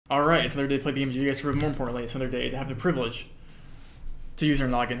Alright, it's another day to play the game with you guys, but more importantly, it's another day to have the privilege to use our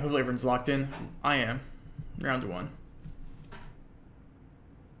login. Hopefully everyone's locked in. I am. Round 1.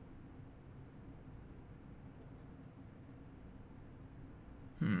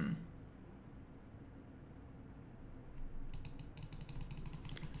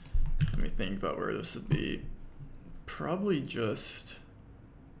 Let me think about where this would be. Probably just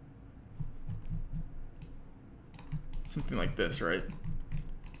something like this, right?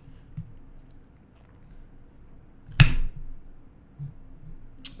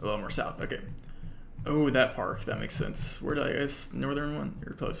 A little more south, okay. Oh, that park, that makes sense. Where did I guess? Northern one?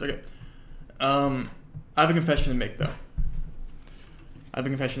 You're close, okay. I have a confession to make, though.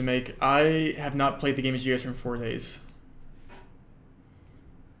 I have not played the game with you guys for 4 days.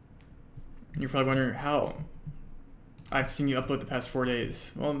 You're probably wondering how. I've seen you upload the past 4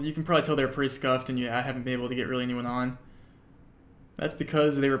 days. Well, you can probably tell they're pretty scuffed and I haven't been able to get really anyone on. That's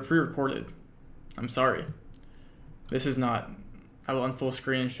because they were pre-recorded. I'm sorry. This is not. I will unfull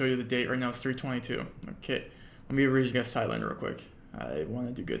screen and show you the date. Right now it's 3/22. Okay, let me region guess Thailand real quick. I want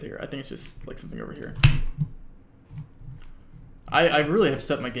to do good here. I think it's just like something over here. I really have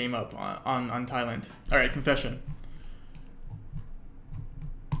stepped my game up on Thailand. Alright, confession.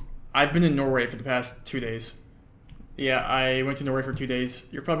 I've been in Norway for the past 2 days. Yeah, I went to Norway for 2 days.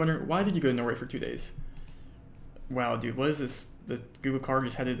 You're probably wondering, why did you go to Norway for 2 days? Wow, dude, what is this? The Google card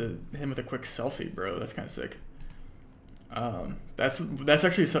just had to hit him with a quick selfie, bro. That's kind of sick. That's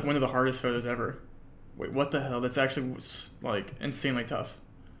actually one of the hardest photos ever. Wait, what the hell? That's actually like insanely tough.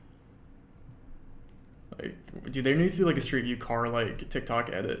 Like, dude, there needs to be like a Street View car like TikTok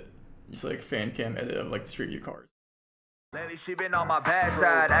edit, just like fan cam edit of like the Street View cars. Lately she been on my bad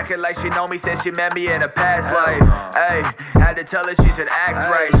side, acting like she know me since she met me in a past life. Hey, had to tell her she should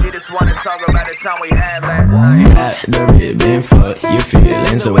act right. She just wanna talk about the time we had last night. At the ribbon for your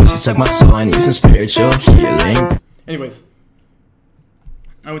feelings, the way she took my soul, I need some spiritual healing. Anyways,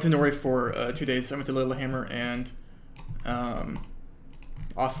 I went to Norway for 2 days. I went to Lillehammer and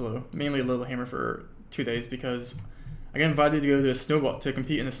Oslo, mainly Lillehammer for 2 days because I got invited to go to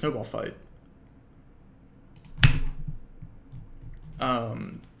compete in a snowball fight.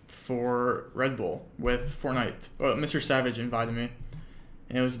 For Red Bull with Fortnite. Well, Mr. Savage invited me,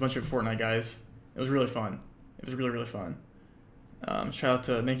 and it was a bunch of Fortnite guys. It was really fun. It was really fun. Shout out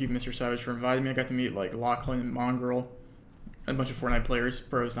to, thank you, Mr. Savage, for inviting me. I got to meet like Lachlan and Mongrel, and a bunch of Fortnite players,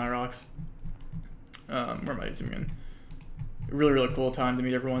 pros, Nyrox. Where am I zooming in? Really cool time to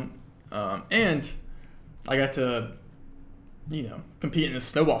meet everyone. And I got to, you know, compete in a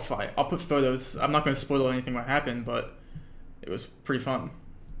snowball fight. I'll put photos. I'm not going to spoil anything what happened, but it was pretty fun.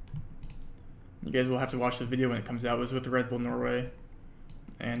 You guys will have to watch the video when it comes out. It was with the Red Bull Norway.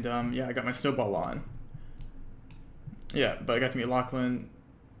 And yeah, I got my snowball on. Yeah, but I got to meet Lachlan.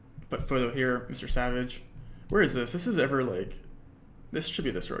 Put photo here, Mr. Savage. Where is this? This is ever like, this should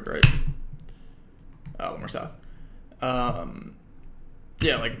be this road, right? Oh, more south.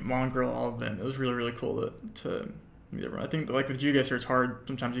 Yeah, like Mongrel, all of them. It was really cool to meet everyone. I think like with you guys, it's hard.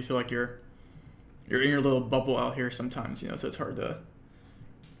 Sometimes you feel like you're in your little bubble out here sometimes, you know, so it's hard to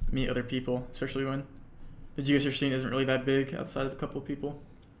meet other people, especially when the GSR scene isn't really that big outside of a couple of people.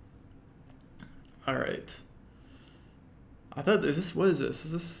 Alright. I thought, what is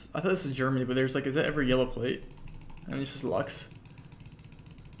this? I thought this is Germany, but there's like, is that every yellow plate? And it's just Lux.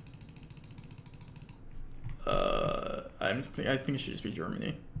 I think it should just be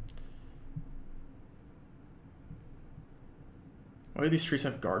Germany. Why do these streets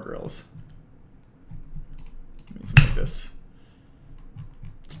have guardrails? Something like this.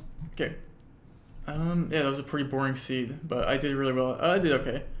 Okay. Yeah, that was a pretty boring seed, but I did really well. I did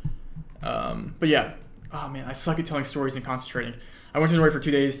okay. But yeah. Oh man, I suck at telling stories and concentrating. I went to Norway for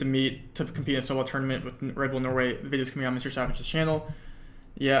 2 days to compete in a snowball tournament with Red Bull Norway. The video's coming on Mr. Savage's channel.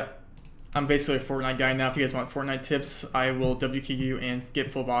 Yeah, I'm basically a Fortnite guy now. If you guys want Fortnite tips, I will WQ you and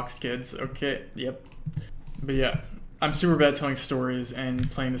get full box, kids. Okay, yep. But yeah. I'm super bad at telling stories and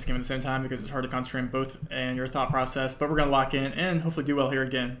playing this game at the same time because it's hard to concentrate on both and your thought process, but we're going to lock in and hopefully do well here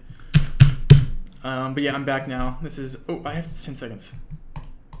again. But yeah, I'm back now. This is, oh, I have 10 seconds.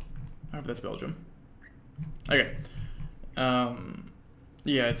 I hope that's Belgium. Okay.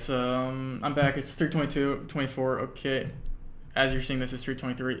 Yeah, it's, I'm back. It's 3:22, 24. Okay. As you're seeing, this is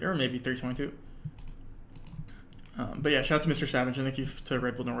 3:23 or maybe 3:22. But yeah, shout out to Mr. Savage and thank you to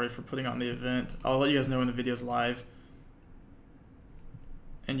Red Bull Norway for putting on the event. I'll let you guys know when the video's live.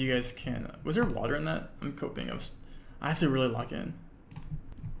 And you guys can, was there water in that? I'm coping. I have to really lock in.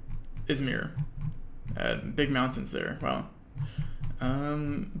 Izmir. Big mountains there. Wow.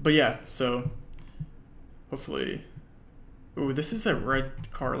 But yeah, so hopefully Ooh, this is a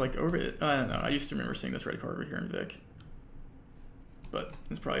red car like over it. I don't know. I used to remember seeing this red car over here in Vic, but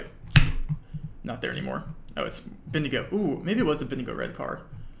it's probably not there anymore. Oh, it's Bendigo. Ooh, maybe it was the Bendigo red car.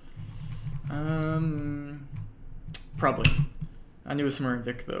 Probably. I knew it was somewhere in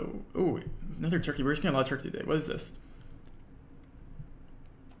Vic though. Ooh, another turkey. We're just getting a lot of turkey today. What is this?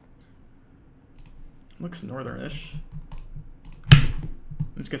 Looks northern-ish.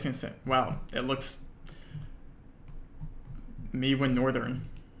 I'm just guessing it's... Wow, it looks... Me when northern,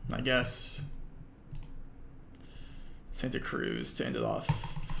 I guess. Santa Cruz to end it off.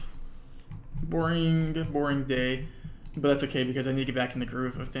 Boring day. But that's okay because I need to get back in the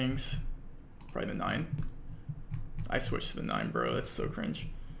groove of things. Probably the 9. I switched to the 9, bro. That's so cringe.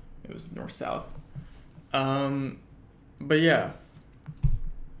 It was north-south. But yeah.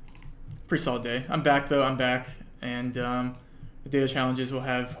 Pretty solid day. I'm back though. I'm back. And the data challenges will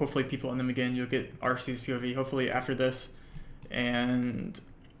have hopefully people in them again. You'll get RC's POV hopefully after this. And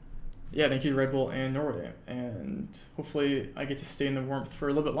yeah, thank you to Red Bull and Norway. And hopefully I get to stay in the warmth for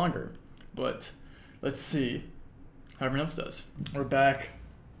a little bit longer. But let's see how everyone else does. We're back.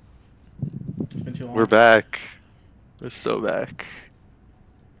 It's been too long. We're back. We're so back.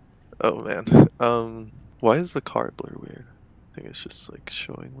 Oh man. Why is the car blur weird? I think it's just like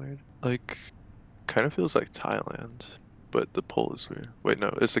showing weird. Like, kind of feels like Thailand, but the pole is weird. Wait,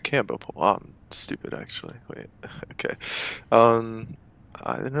 no, it's a Cambo pole. Oh, I'm stupid actually. Wait, okay.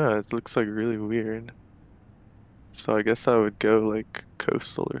 I don't know. It looks like really weird. So I guess I would go like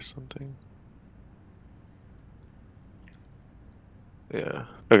coastal or something. Yeah.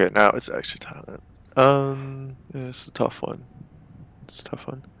 Okay, now it's actually Thailand. Yeah, it's a tough one. It's a tough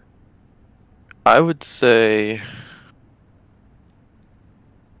one. I would say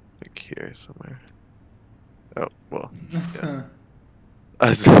like here somewhere. Oh, well, yeah.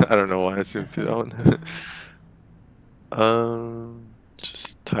 I don't know why I zoomed through that one.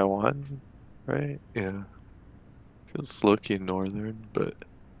 Just Taiwan, right? Yeah. Feels low-key northern, but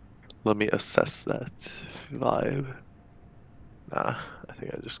let me assess that vibe. Nah, I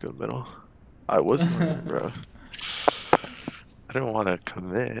think I just go middle. I was northern, bro. I didn't want to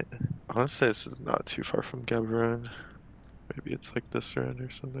commit. I want to say this is not too far from Gaborone. Maybe it's like this around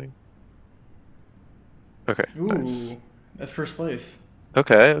or something. Okay, Ooh, nice. that's first place.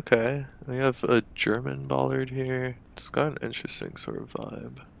 Okay, okay. We have a German bollard here. It's got an interesting sort of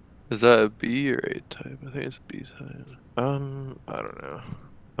vibe. Is that a B or A type? I think it's B type. I don't know.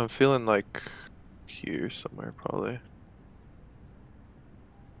 I'm feeling like here somewhere probably.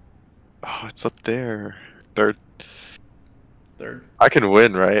 Oh, it's up there. Third. I can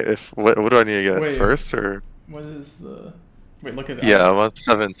win, right? If what do I need to get? Wait. First or? What is the... Wait, look at that. Yeah, I'm on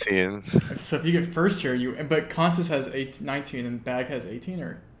 17. So if you get first here, but Constance has 19 and Bag has 18,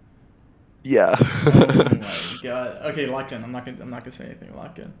 or? Yeah. Oh my god. Okay, lock in. I'm not gonna say anything.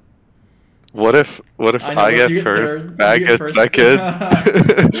 Lock in. What if I get first, third, Bag gets first. second,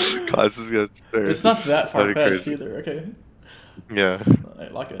 Constance gets third? It's not that far That'd be fetched crazy. either. Okay. Yeah.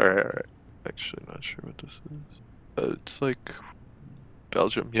 Alright, lock in. Alright. Actually, not sure what this is. It's like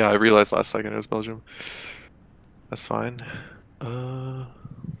Belgium. Yeah, I realized last second it was Belgium. That's fine.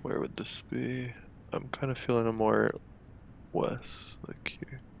 Where would this be? I'm kind of feeling a more west, like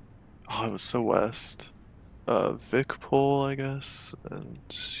here. Oh, it was so west. Vic pole, I guess, and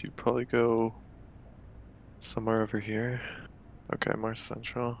you probably go somewhere over here. Okay, more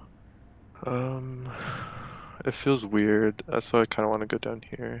central. It feels weird, so I kind of want to go down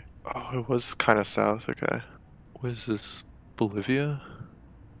here. Oh, it was kind of south. Okay, what is this? Bolivia?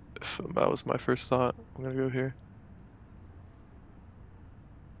 If that was my first thought, I'm gonna go here.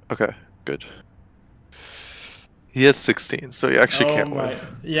 Okay, good. He has 16, so he actually can't win.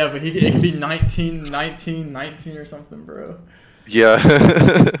 Yeah, but it could be 19 or something, bro. Yeah.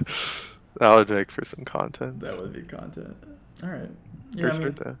 That would make for some content. That would be content. Alright. Yeah, First I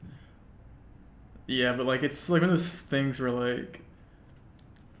mean, birthday. yeah, but like it's like one of those things where like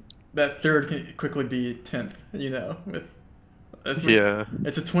that third can quickly be 10th, you know, Yeah.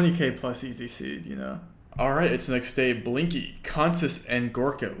 It's a 20k plus easy seed, you know. Alright, it's the next day. Blinky, Consis, and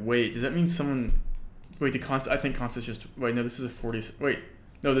Gorka. Wait, does that mean someone... Wait, I think Consis just... Wait, no, this is a 40... Wait,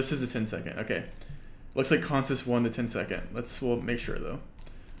 no, this is a 10 second. Okay. Looks like Consis won the 10 second. We'll make sure, though.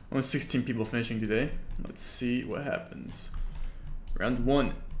 Only 16 people finishing today. Let's see what happens. Round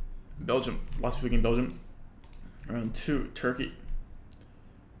 1, Belgium. Lots of people in Belgium. Round 2, Turkey.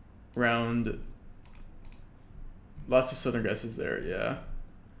 Lots of southern guesses there, yeah.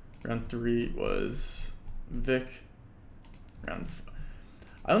 Round 3 was Vic. I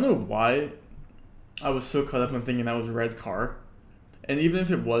don't know why I was so caught up in thinking that was a red car. And even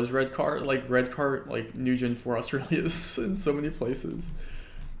if it was red cart, like New Gen 4 Australia is in so many places.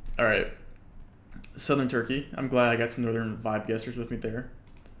 All right, Southern Turkey. I'm glad I got some Northern vibe guessers with me there.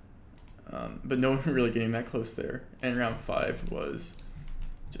 But no one really getting that close there. And round 5 was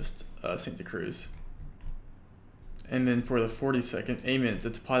just Santa Cruz. And then for the 42nd, Amen, the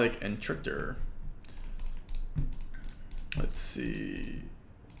Topodic, and Trichter. Let's see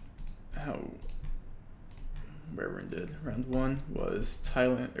how where everyone did. Round 1 was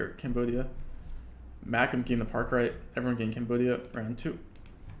Thailand or Cambodia. Macam getting the park right. Everyone getting Cambodia. Round 2.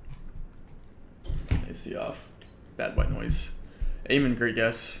 AC off. Bad white noise. Amen, great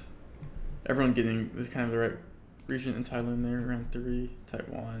guess. Everyone getting kind of the right region in Thailand there. Round 3.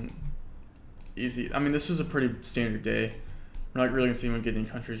 Taiwan. Easy. I mean, this was a pretty standard day. We're not really going to see anyone getting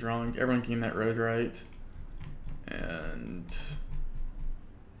countries wrong. Everyone getting that road right. And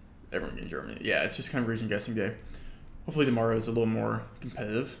everyone getting Germany. Yeah, it's just kind of region guessing day. Hopefully tomorrow is a little more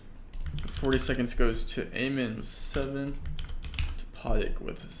competitive. 40 seconds goes to Amen with 7. Topodic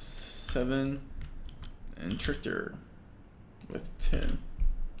with 7. And Trichter with 10.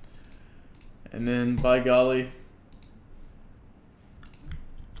 And then, by golly,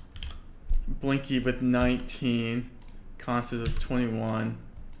 Blinky with 19, Constance with 21,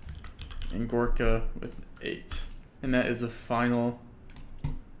 and Gorka with 8. And that is the final.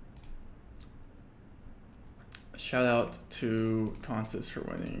 Shout out to Constance for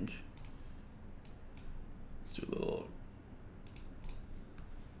winning. Let's do a little.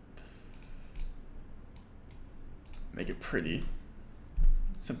 Make it pretty.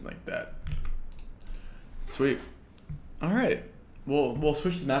 Something like that. Sweet. All right. We'll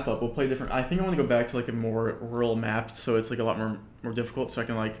switch the map up. We'll play different. I think I want to go back to like a more rural map, so it's like a lot more difficult. So I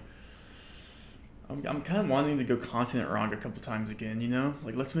can like. I'm kind of wanting to go continent wrong a couple times again. You know,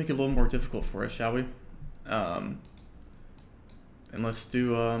 like let's make it a little more difficult for us, shall we? And let's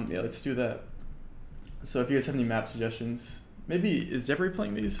do let's do that. So if you guys have any map suggestions, maybe is Debris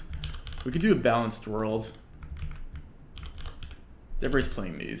playing these? We could do a balanced world. Debris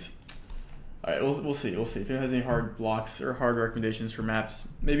playing these. All right, we'll see. We'll see if anyone has any hard blocks or hard recommendations for maps.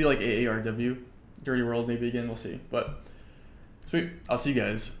 Maybe like AARW, Dirty World, maybe again. We'll see. But sweet. I'll see you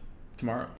guys tomorrow.